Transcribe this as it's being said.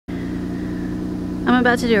I'm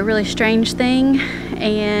about to do a really strange thing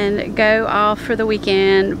and go off for the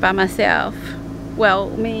weekend by myself. Well,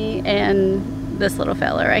 me and this little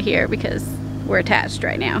fella right here, because we're attached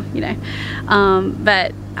right now, you know.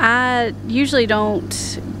 But I usually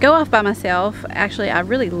don't go off by myself. Actually, I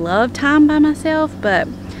really love time by myself, but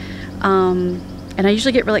and I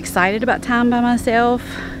usually get really excited about time by myself,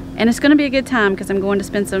 and it's going to be a good time because I'm going to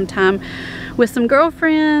spend some time with some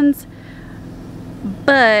girlfriends.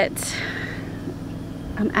 But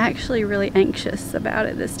I'm actually really anxious about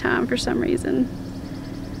it this time for some reason.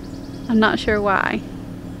 I'm not sure why,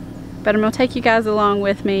 but I'm gonna take you guys along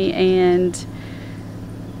with me and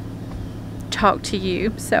talk to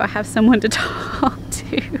you, so I have someone to talk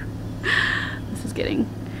to. This is getting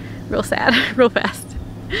real sad real fast.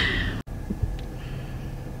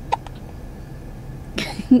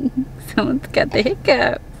 Someone's got the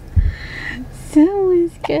hiccups.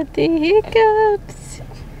 Someone's got the hiccups.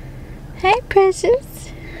 Hey,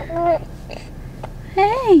 precious.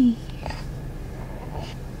 Hey.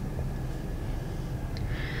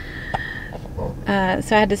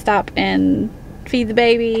 So I had to stop and feed the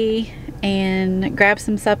baby and grab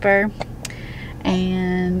some supper,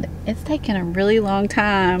 and it's taken a really long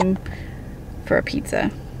time for a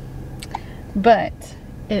pizza, but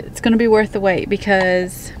it's gonna be worth the wait,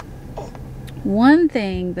 because one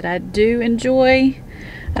thing that I do enjoy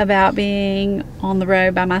about being on the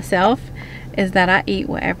road by myself is that I eat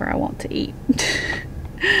whatever I want to eat.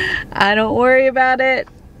 I don't worry about it.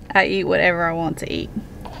 I eat whatever I want to eat.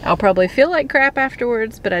 I'll probably feel like crap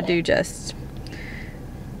afterwards, but I do just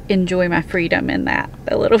enjoy my freedom in that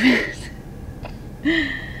a little bit.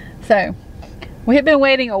 So we have been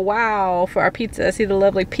waiting a while for our pizza. See the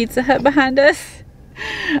lovely Pizza Hut behind us?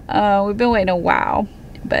 We've been waiting a while,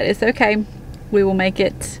 but it's okay. We will make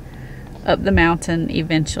it up the mountain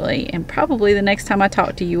eventually, and probably the next time I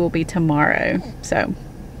talk to you will be tomorrow. So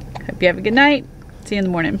hope you have a good night. See you in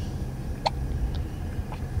the morning.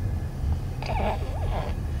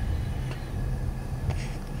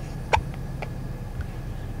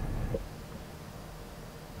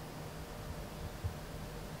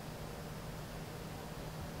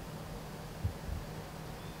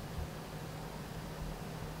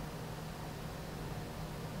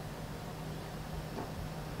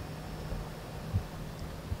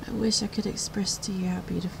 I wish I could express to you how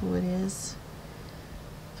beautiful it is,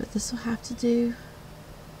 but this will have to do.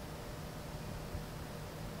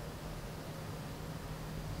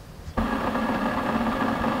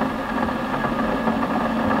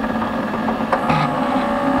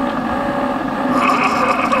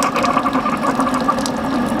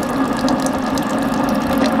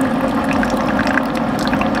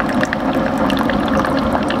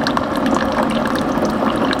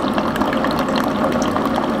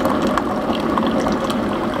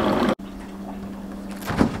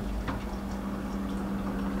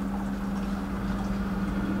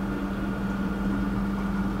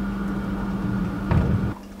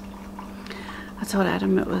 I told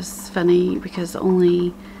Adam it was funny because the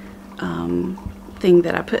only thing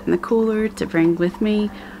that I put in the cooler to bring with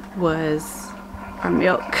me was our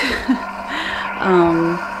milk.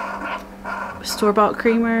 Store-bought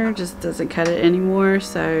creamer just doesn't cut it anymore,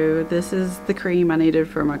 so this is the cream I needed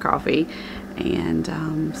for my coffee, and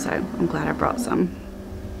so I'm glad I brought some.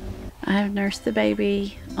 I have nursed the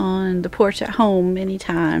baby on the porch at home many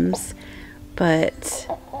times, but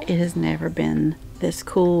it has never been this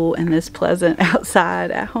cool and this pleasant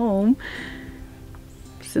outside at home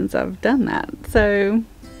since I've done that. So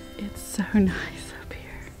it's so nice up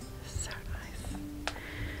here. So nice.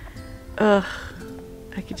 Ugh,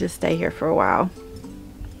 I could just stay here for a while.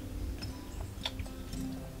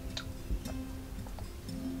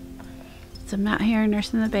 So I'm out here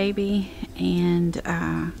nursing the baby, and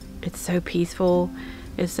it's so peaceful.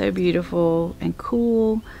 It's so beautiful and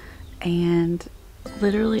cool, and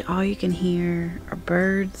literally all you can hear are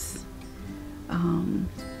birds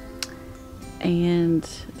and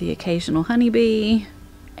the occasional honeybee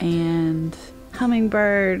and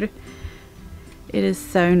hummingbird. It is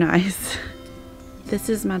so nice. This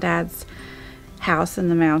is my dad's house in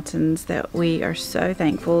the mountains that we are so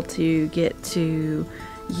thankful to get to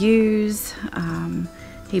use.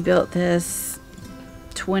 He built this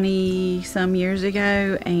 20 some years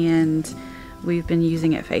ago, and we've been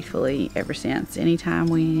using it faithfully ever since. Anytime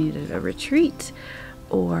we needed a retreat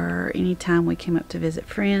or anytime we came up to visit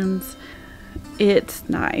friends, it's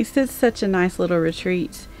nice. It's such a nice little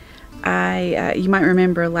retreat. You might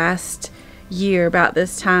remember last year about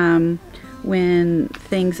this time when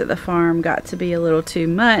things at the farm got to be a little too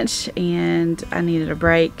much and I needed a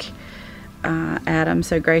break. Adam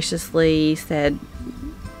so graciously said,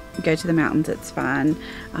 go to the mountains, it's fine.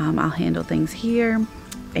 I'll handle things here.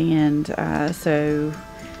 And so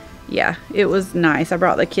yeah, it was nice. I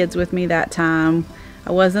brought the kids with me that time.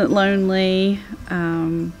 I wasn't lonely,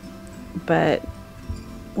 but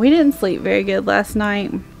we didn't sleep very good last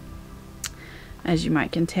night, as you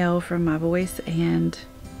might can tell from my voice and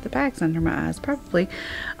the bags under my eyes probably.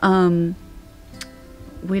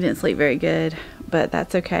 We didn't sleep very good, but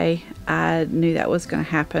that's okay. I knew that was going to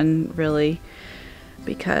happen, really,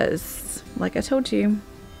 because like I told you,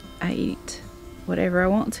 I eat whatever I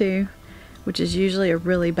want to, which is usually a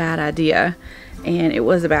really bad idea, and it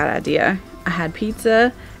was a bad idea. I had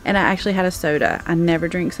pizza and I actually had a soda. I never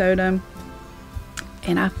drink soda,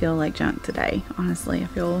 and I feel like junk today. Honestly, I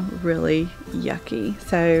feel really yucky,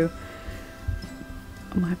 so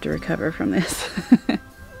I'm gonna have to recover from this.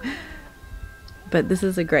 But this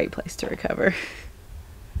is a great place to recover.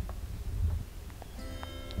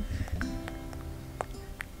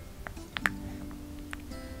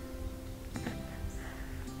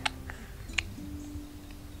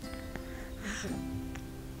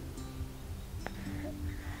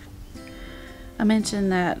 I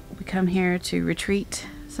mentioned that we come here to retreat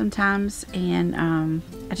sometimes, and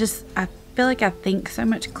I feel like I think so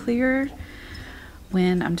much clearer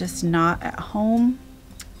when I'm just not at home.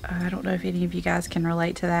 I don't know if any of you guys can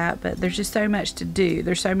relate to that, but there's just so much to do.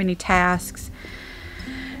 There's so many tasks.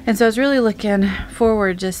 And so I was really looking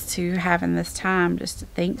forward just to having this time just to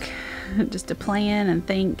think, just to plan and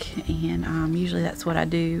think. And usually that's what I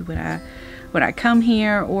do when I come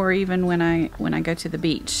here, or even when I go to the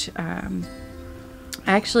beach. I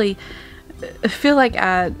actually feel like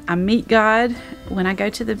I meet God when I go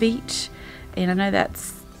to the beach, and I know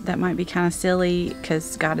that might be kind of silly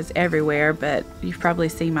because God is everywhere, but you've probably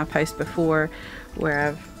seen my post before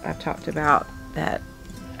where I've talked about that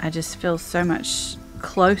I just feel so much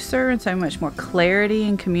closer and so much more clarity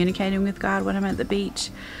in communicating with God when I'm at the beach.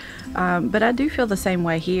 But I do feel the same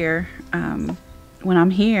way here. When I'm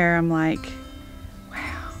here, I'm like,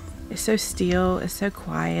 wow, it's so still, it's so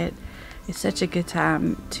quiet. It's such a good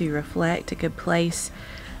time to reflect, a good place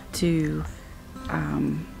to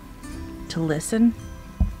listen.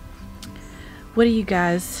 What do you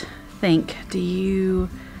guys think? Do you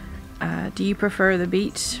prefer the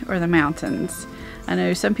beach or the mountains? I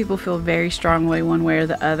know some people feel very strongly one way or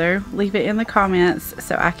the other. Leave it in the comments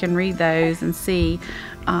so I can read those and see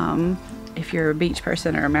if you're a beach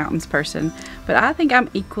person or a mountains person. But I think I'm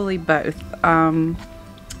equally both.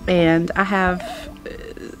 And I have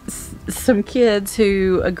some kids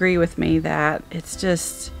who agree with me that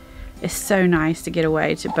it's so nice to get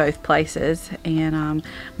away to both places. And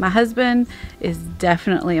my husband is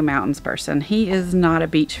definitely a mountains person. He is not a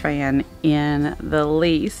beach fan in the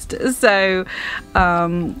least. So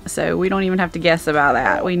so we don't even have to guess about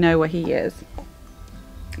that. We know what he is.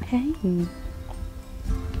 Hey,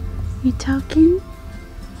 you talking?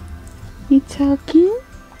 You talking?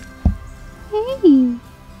 Hey.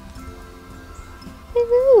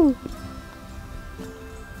 Hello.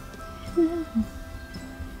 Hello.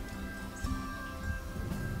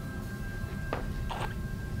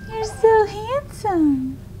 You're so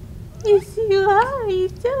handsome. Yes, you are. You're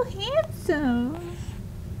so handsome.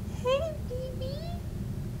 Hey, baby.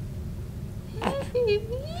 Hey, baby.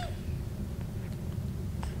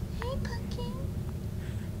 Hey, pumpkin.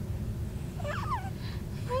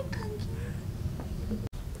 Hey, pumpkin.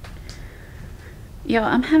 Yo,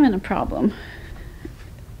 I'm having a problem.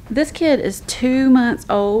 This kid is 2 months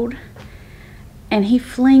old, and he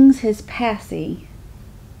flings his passy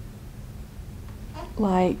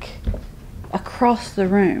like across the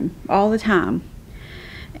room all the time.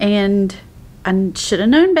 And I should have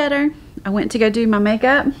known better. I went to go do my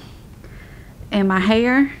makeup and my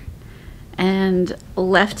hair and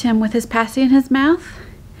left him with his passy in his mouth.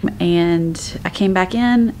 And I came back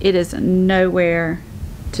in. It is nowhere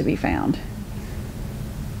to be found.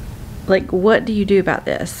 Like, what do you do about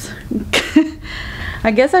this? I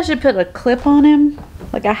guess I should put a clip on him.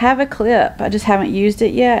 Like, I have a clip. I just haven't used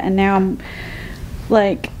it yet. And now I'm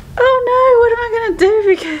like, oh no, what am I gonna do?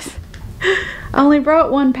 Because I only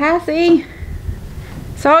brought one passy.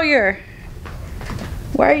 Sawyer,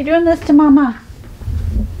 why are you doing this to Mama?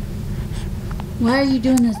 Why are you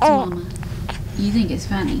doing this to Mama? You think it's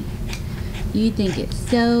funny. You think it's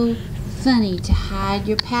so funny to hide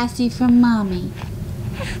your passy from Mommy.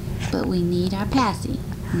 But we need our passy.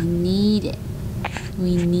 We need it.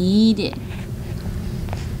 We need it.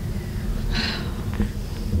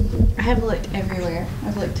 I have looked everywhere.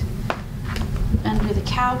 I've looked under the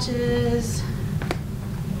couches.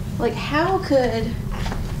 Like, how could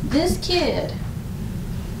this kid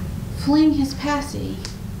fling his passy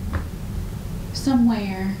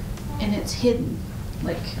somewhere and it's hidden.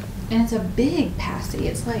 Like, and it's a big passy.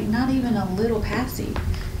 It's like not even a little passy.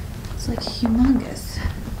 It's like humongous.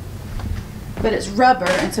 But it's rubber,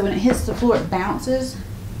 and so when it hits the floor, it bounces.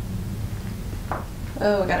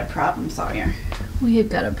 Oh, I got a problem, Sawyer. We have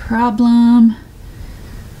got a problem.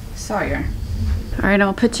 Sawyer. All right,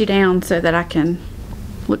 I'll put you down so that I can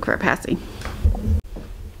look for a passy.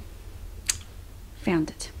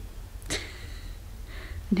 Found it.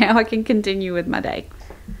 Now I can continue with my day.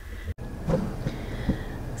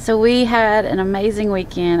 So we had an amazing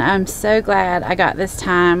weekend. I'm so glad I got this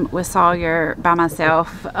time with Sawyer by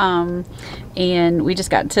myself. And we just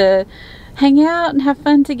got to hang out and have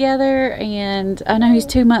fun together. And I know he's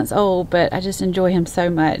 2 months old, but I just enjoy him so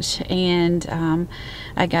much. And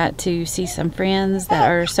I got to see some friends that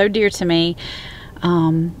are so dear to me.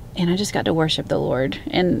 And I just got to worship the Lord.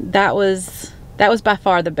 And that was by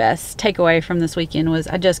far the best takeaway from this weekend. Was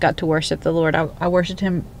I just got to worship the Lord. I worshiped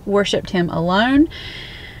him alone.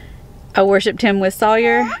 I worshiped him with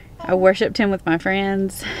Sawyer. I worshiped him with my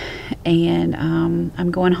friends. And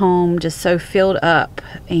I'm going home just so filled up.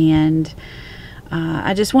 And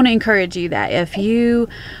I just want to encourage you that if you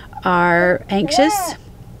are anxious,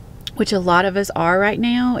 which a lot of us are right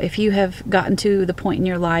now, if you have gotten to the point in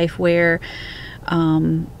your life where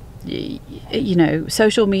you know,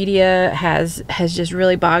 social media has just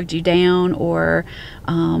really bogged you down, or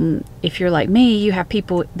if you're like me, you have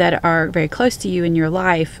people that are very close to you in your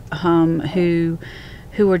life who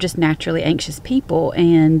are just naturally anxious people,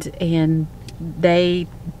 and they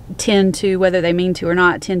tend to, whether they mean to or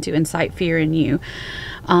not, tend to incite fear in you,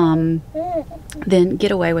 then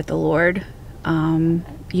get away with the Lord.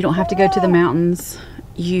 You don't have to go to the mountains.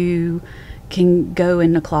 You can go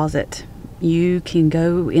in the closet. You can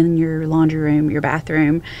go in your laundry room, your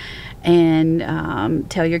bathroom, and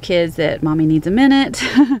tell your kids that mommy needs a minute,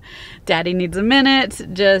 daddy needs a minute.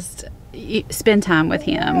 Just spend time with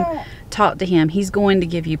him. Talk to him. He's going to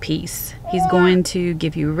give you peace. He's going to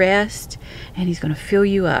give you rest, and he's going to fill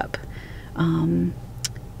you up,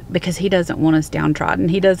 because he doesn't want us downtrodden.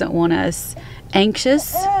 He doesn't want us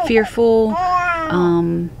anxious, fearful.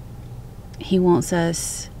 He wants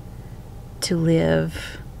us to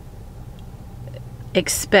live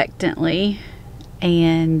expectantly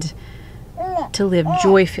and to live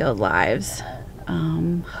joy-filled lives,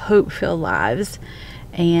 hope-filled lives.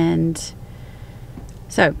 And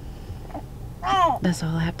so that's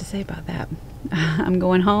all I have to say about that. I'm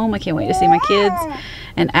going home. I can't wait to see my kids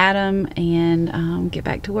and Adam and get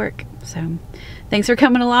back to work. So thanks for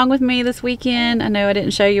coming along with me this weekend. I know I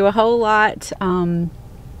didn't show you a whole lot,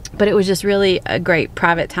 but it was just really a great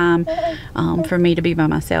private time for me to be by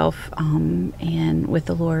myself and with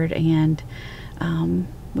the Lord, and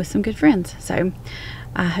with some good friends. So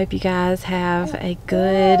I hope you guys have a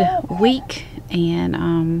good week,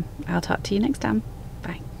 and I'll talk to you next time.